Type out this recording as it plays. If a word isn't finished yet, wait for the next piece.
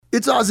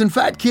It's Oz and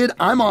Fat Kid.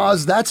 I'm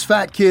Oz, that's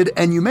Fat Kid,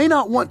 and you may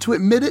not want to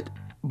admit it,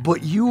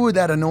 but you were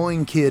that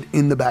annoying kid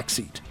in the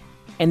backseat.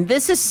 And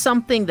this is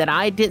something that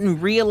I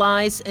didn't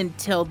realize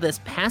until this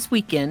past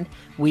weekend.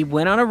 We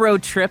went on a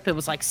road trip. It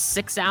was like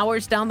 6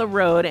 hours down the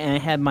road, and I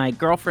had my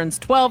girlfriend's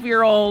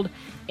 12-year-old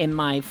and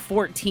my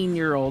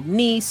 14-year-old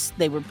niece.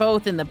 They were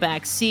both in the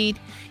back seat,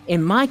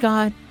 and my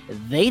God,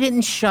 they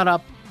didn't shut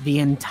up the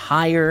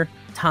entire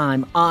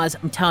time. Oz,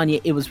 I'm telling you,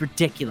 it was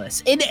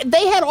ridiculous.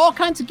 They had all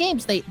kinds of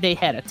games. They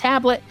had a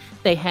tablet,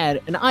 they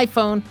had an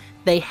iPhone,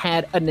 they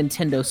had a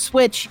Nintendo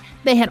Switch,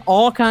 they had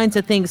all kinds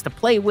of things to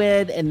play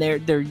with, and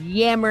they're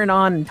yammering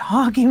on and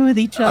talking with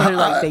each other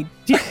like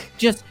they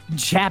just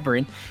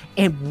jabbering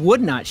and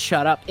would not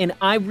shut up. And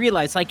I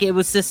realized, like, it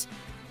was this,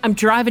 I'm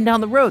driving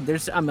down the road,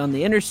 I'm on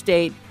the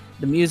interstate,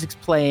 the music's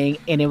playing,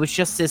 and it was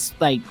just this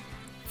like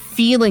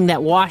feeling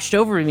that washed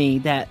over me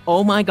that,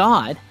 oh my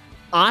God,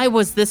 I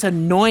was this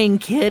annoying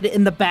kid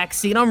in the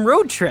backseat on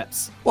road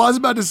trips. Well, I was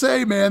about to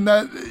say, man,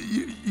 that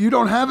you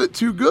don't have it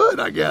too good,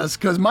 I guess,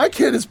 because my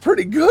kid is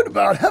pretty good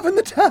about having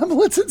the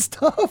tablets and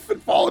stuff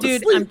and falling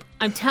asleep. Dude,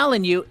 I'm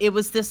telling you, it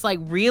was this like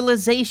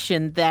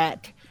realization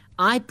that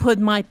I put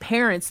my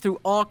parents through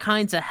all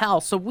kinds of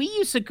hell. So we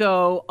used to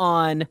go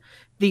on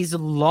these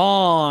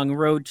long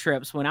road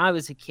trips when I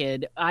was a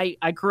kid. I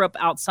grew up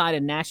outside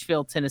of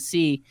Nashville,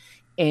 Tennessee,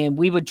 and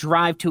we would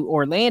drive to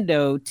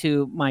Orlando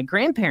to my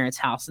grandparents'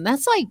 house, and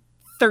that's like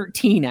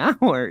 13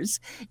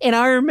 hours. And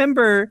I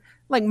remember,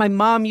 like, my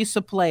mom used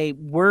to play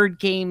word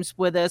games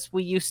with us.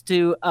 We used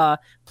to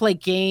play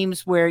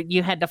games where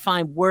you had to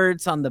find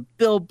words on the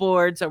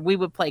billboards, or we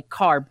would play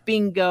car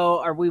bingo,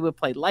 or we would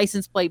play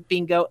license plate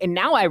bingo. And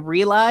now I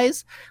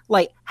realize,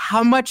 like,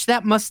 how much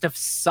that must have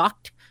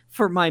sucked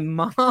for my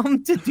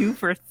mom to do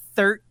for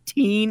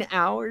 13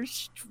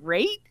 hours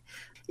straight.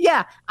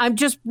 Yeah, I'm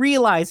just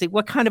realizing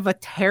what kind of a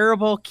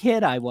terrible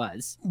kid I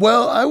was.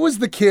 Well, I was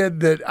the kid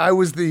that are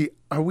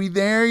we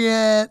there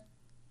yet?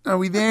 Are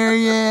we there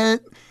yet?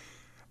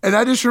 And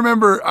I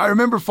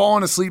remember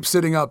falling asleep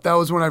sitting up. That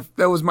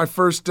was my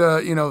first,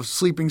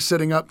 sleeping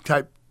sitting up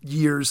type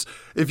years,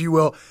 if you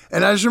will.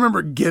 And I just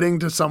remember getting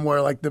to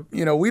somewhere like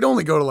we'd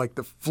only go to like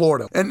the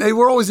Florida, and they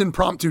were always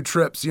impromptu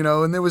trips,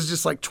 and there was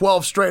just like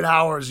 12 straight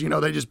hours,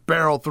 they just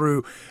barrel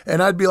through,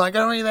 and I'd be like,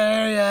 are we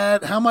there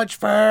yet? How much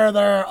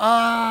further?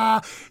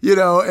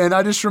 And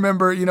I just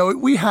remember,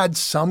 we had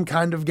some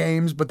kind of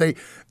games, but they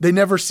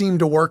never seemed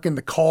to work in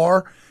the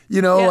car.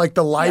 Like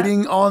the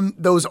lighting on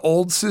those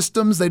old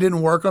systems, they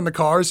didn't work on the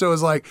car. So it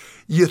was like,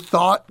 you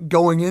thought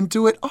going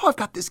into it, oh, I've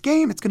got this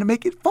game, it's going to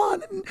make it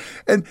fun.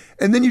 And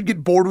then you'd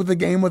get bored with the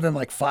game within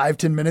like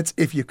 5-10 minutes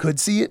if you could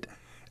see it.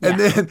 And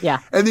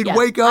then you'd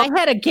wake up. I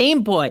had a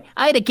Game Boy,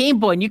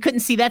 and you couldn't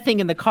see that thing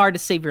in the car to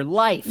save your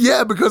life.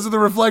 Yeah, because of the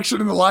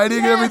reflection and the lighting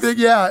and everything.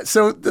 Yeah,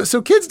 so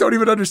kids don't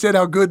even understand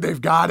how good they've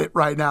got it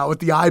right now with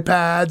the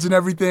iPads and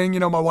everything.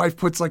 My wife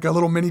puts like a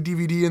little mini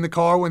DVD in the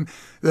car when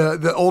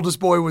the oldest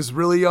boy was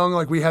really young.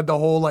 Like we had the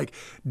whole like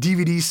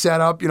DVD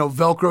set up,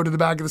 Velcro to the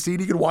back of the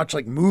seat. He could watch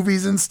like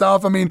movies and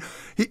stuff. I mean,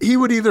 he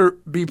would either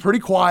be pretty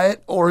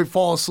quiet or he'd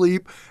fall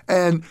asleep.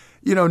 And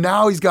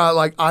now he's got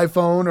like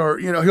iPhone, or,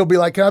 he'll be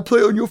like, can I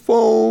play on your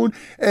phone?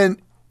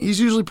 And he's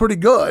usually pretty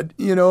good,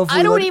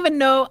 I don't even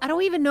know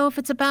if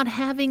it's about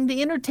having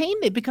the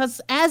entertainment,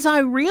 because as I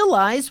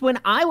realized when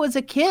I was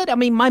a kid, I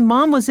mean, my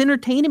mom was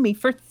entertaining me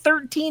for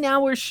 13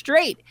 hours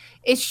straight.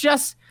 It's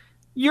just,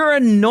 you're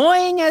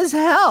annoying as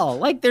hell.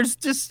 Like it's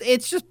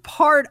just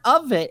part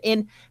of it.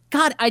 And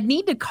God, I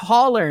need to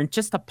call her and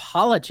just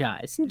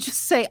apologize and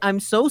just say, I'm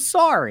so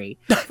sorry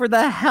for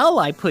the hell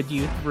I put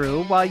you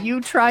through while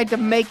you tried to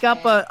make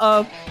up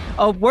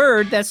a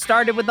word that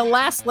started with the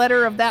last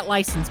letter of that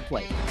license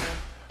plate.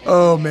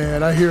 Oh,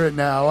 man, I hear it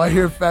now. I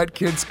hear Fat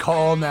Kid's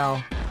call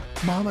now.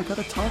 Mom, I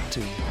gotta talk to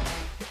you.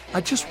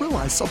 I just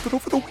realized something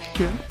over the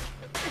weekend.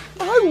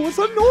 I was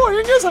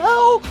annoying as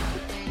hell.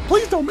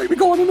 Please don't make me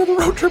go on another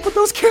road trip with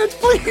those kids.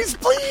 Please,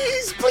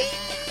 please, please.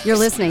 You're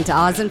listening to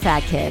Oz and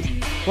Fat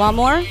Kid. Want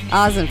more?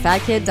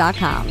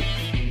 OzandFatKid.com.